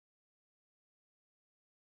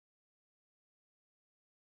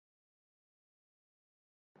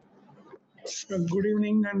Good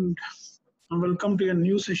evening and welcome to a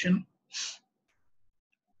new session.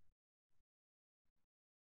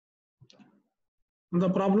 The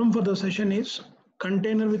problem for the session is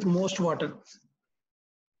container with most water.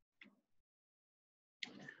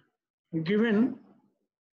 Given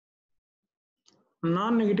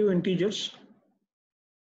non-negative integers,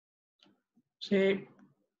 say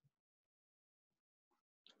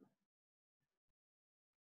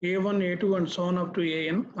a1, a2 and so on up to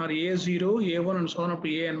an, or a0, a1 and so on up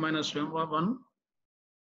to an minus 1,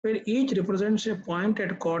 where each represents a point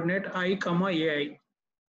at coordinate I, ai.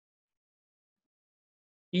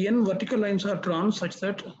 N vertical lines are drawn such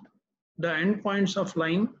that the endpoints of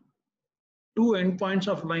line, two endpoints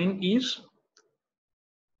of line is,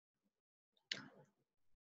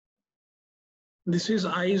 this is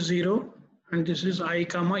I0 and this is I,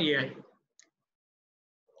 ai.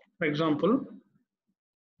 For example,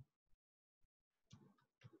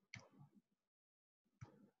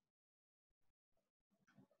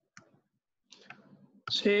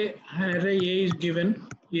 say array A is given,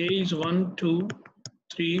 A is 1, 2,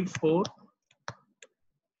 3, 4,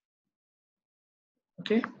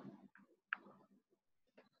 okay.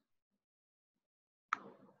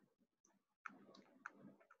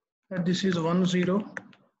 And this is 1, 0,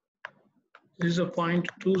 this is a point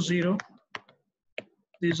 2, 0,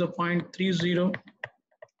 this is a point 3, 0,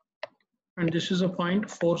 and this is a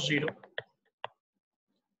point 4, 0.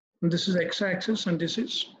 And this is x-axis and this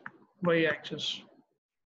is y-axis.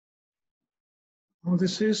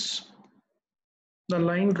 This is the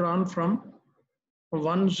line drawn from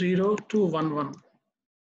 1, 0 to 1, 1.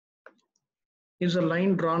 Is a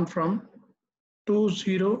line drawn from 2,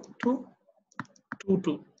 0 to 2,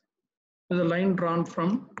 2. Is a line drawn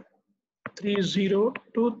from 3, 0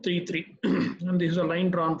 to 3, 3. And this is a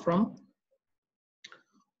line drawn from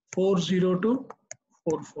 4, 0 to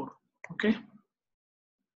 4, 4. Okay.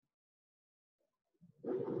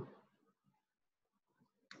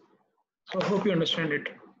 So I hope you understand it.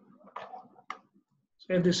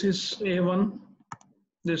 So this is A1,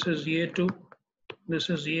 this is A2, this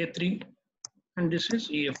is A3, and this is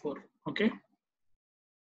A4. Okay.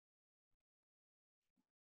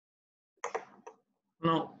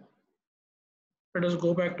 Now, let us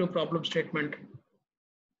go back to problem statement,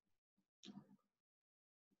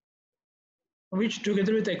 which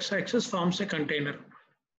together with x-axis forms a container.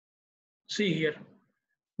 See here,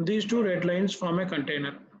 these two red lines form a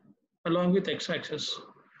container along with x-axis.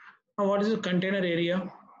 Now, what is the container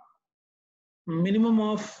area? Minimum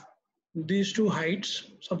of these two heights,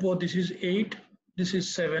 suppose this is 8, this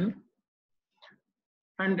is 7,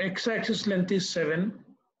 and x-axis length is 7,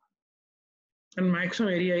 and maximum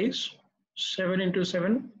area is 7 into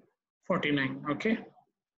 7, 49, okay?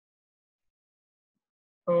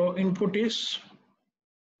 So input is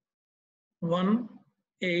 1,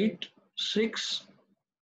 8, 6,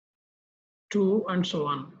 2, and so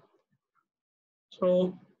on.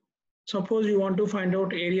 So suppose you want to find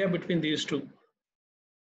out area between these two.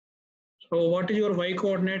 So what is your y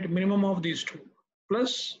coordinate? Minimum of these two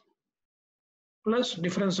plus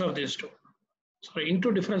difference of these two. Sorry,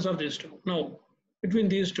 into difference of these two. Now between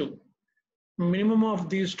these two, minimum of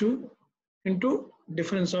these two into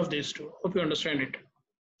difference of these two. Hope you understand it.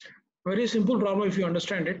 Very simple problem if you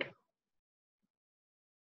understand it.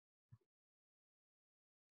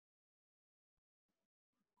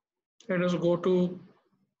 Let us go to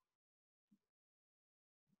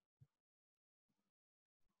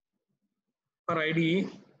our IDE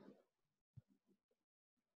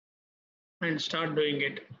and start doing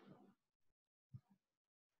it.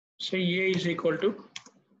 Say A is equal to,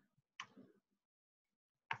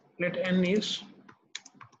 let n is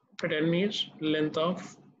length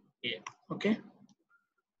of A, okay.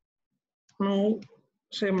 Now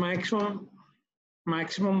say maximum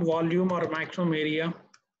volume or maximum area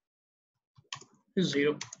is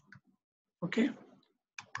 0, okay.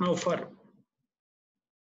 Now for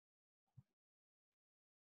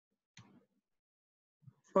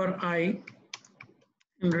I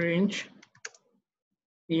in range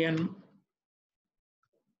n,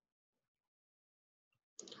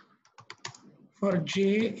 for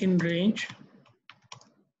j in range,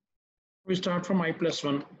 we start from I plus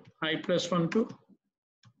 1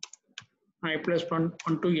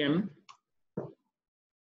 to n.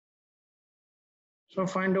 So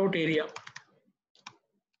find out area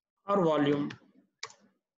or volume.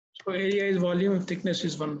 So area is volume if thickness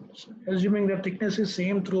is 1. So assuming the thickness is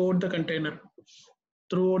same throughout the container,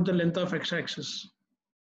 throughout the length of x-axis.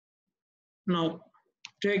 Now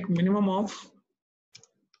take minimum of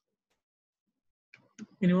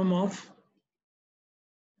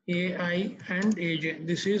AI and AJ.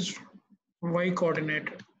 This is y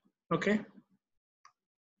coordinate. Okay,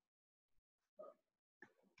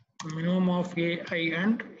 minimum of ai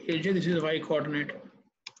and aj, this is y coordinate,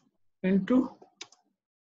 into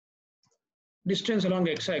distance along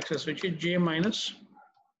x-axis, which is j minus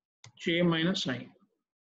I.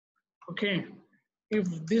 Okay, if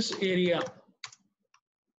this area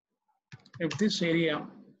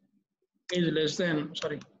is less than,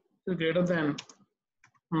 sorry, is greater than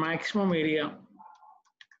maximum area,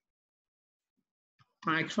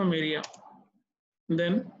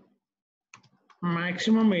 then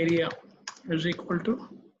maximum area is equal to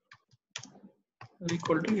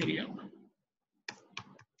area.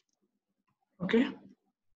 Okay,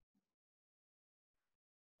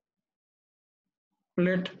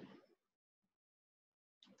 let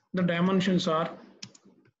the dimensions are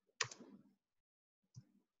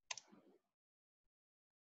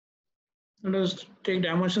let us take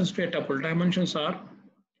dimensions to a tuple. Dimensions are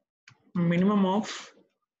minimum of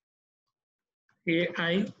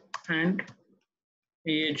ai and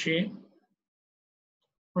aj.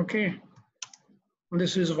 Okay,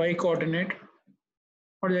 this is y coordinate.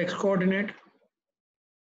 What is x coordinate?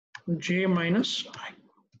 J minus I.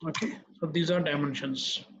 Okay, so these are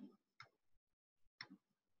dimensions.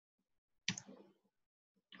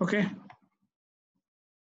 Okay,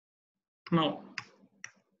 now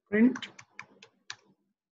print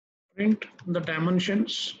the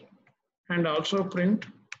dimensions and also print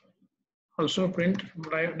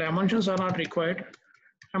dimensions are not required.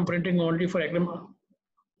 I'm printing only for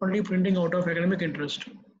only printing out of academic interest.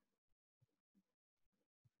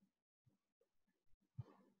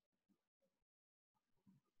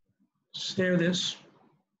 Save this.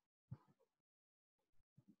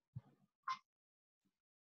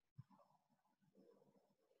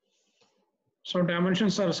 So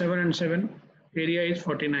dimensions are 7 and 7. Area is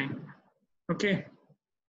 49. Okay.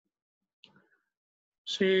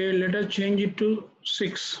 Say let us change it to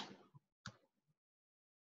 6.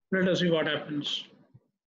 Let us see what happens.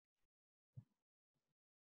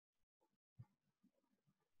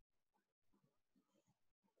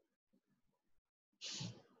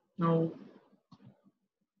 Now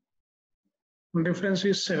difference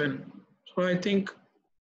is 7. So I think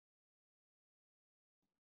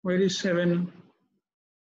where is 7?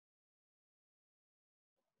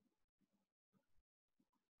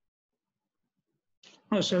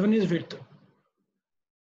 No, 7 is width.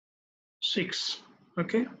 6.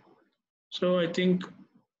 Okay. So I think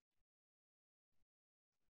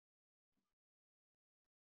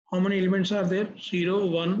how many elements are there? 0,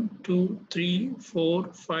 1, 2, 3,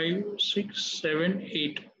 4, 5, 6, 7,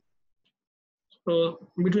 8. So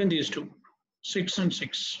between these two, 6 and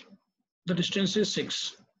 6. The distance is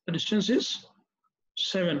 6. The distance is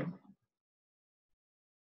 7.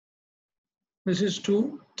 This is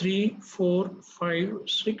 2, 3, 4, 5,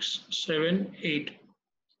 6, 7, 8.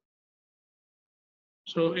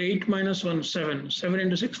 So 8 minus 1, 7. 7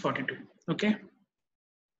 into 6, 42. Okay.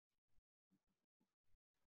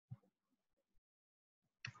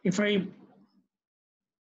 If I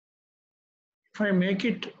make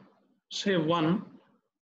it say 1,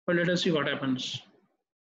 well, let us see what happens.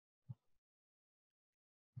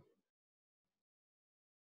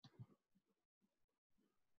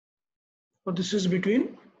 So this is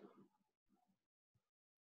between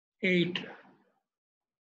 8,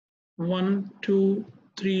 1, 2,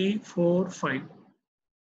 3, 4, 5.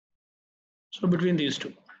 So between these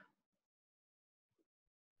two.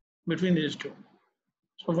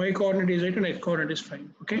 So y coordinate is 8 and x coordinate is 5.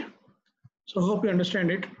 Okay. So hope you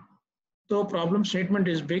understand it. So problem statement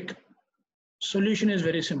is big. Solution is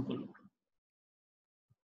very simple.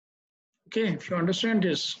 Okay. If you understand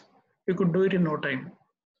this, you could do it in no time.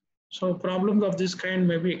 So problems of this kind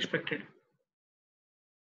may be expected.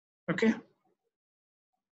 Okay.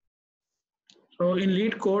 So in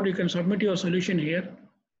LeetCode, you can submit your solution here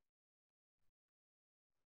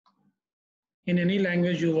in any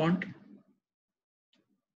language you want.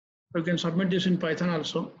 You can submit this in Python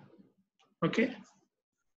also. Okay.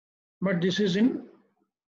 But this is in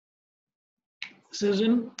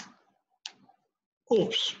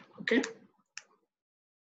OOPS. Okay.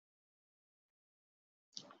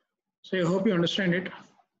 So I hope you understand it.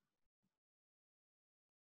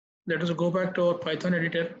 Let us go back to our Python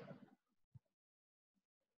editor.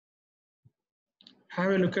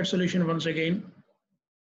 Have a look at solution once again.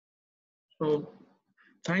 So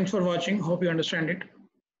thanks for watching. Hope you understand it.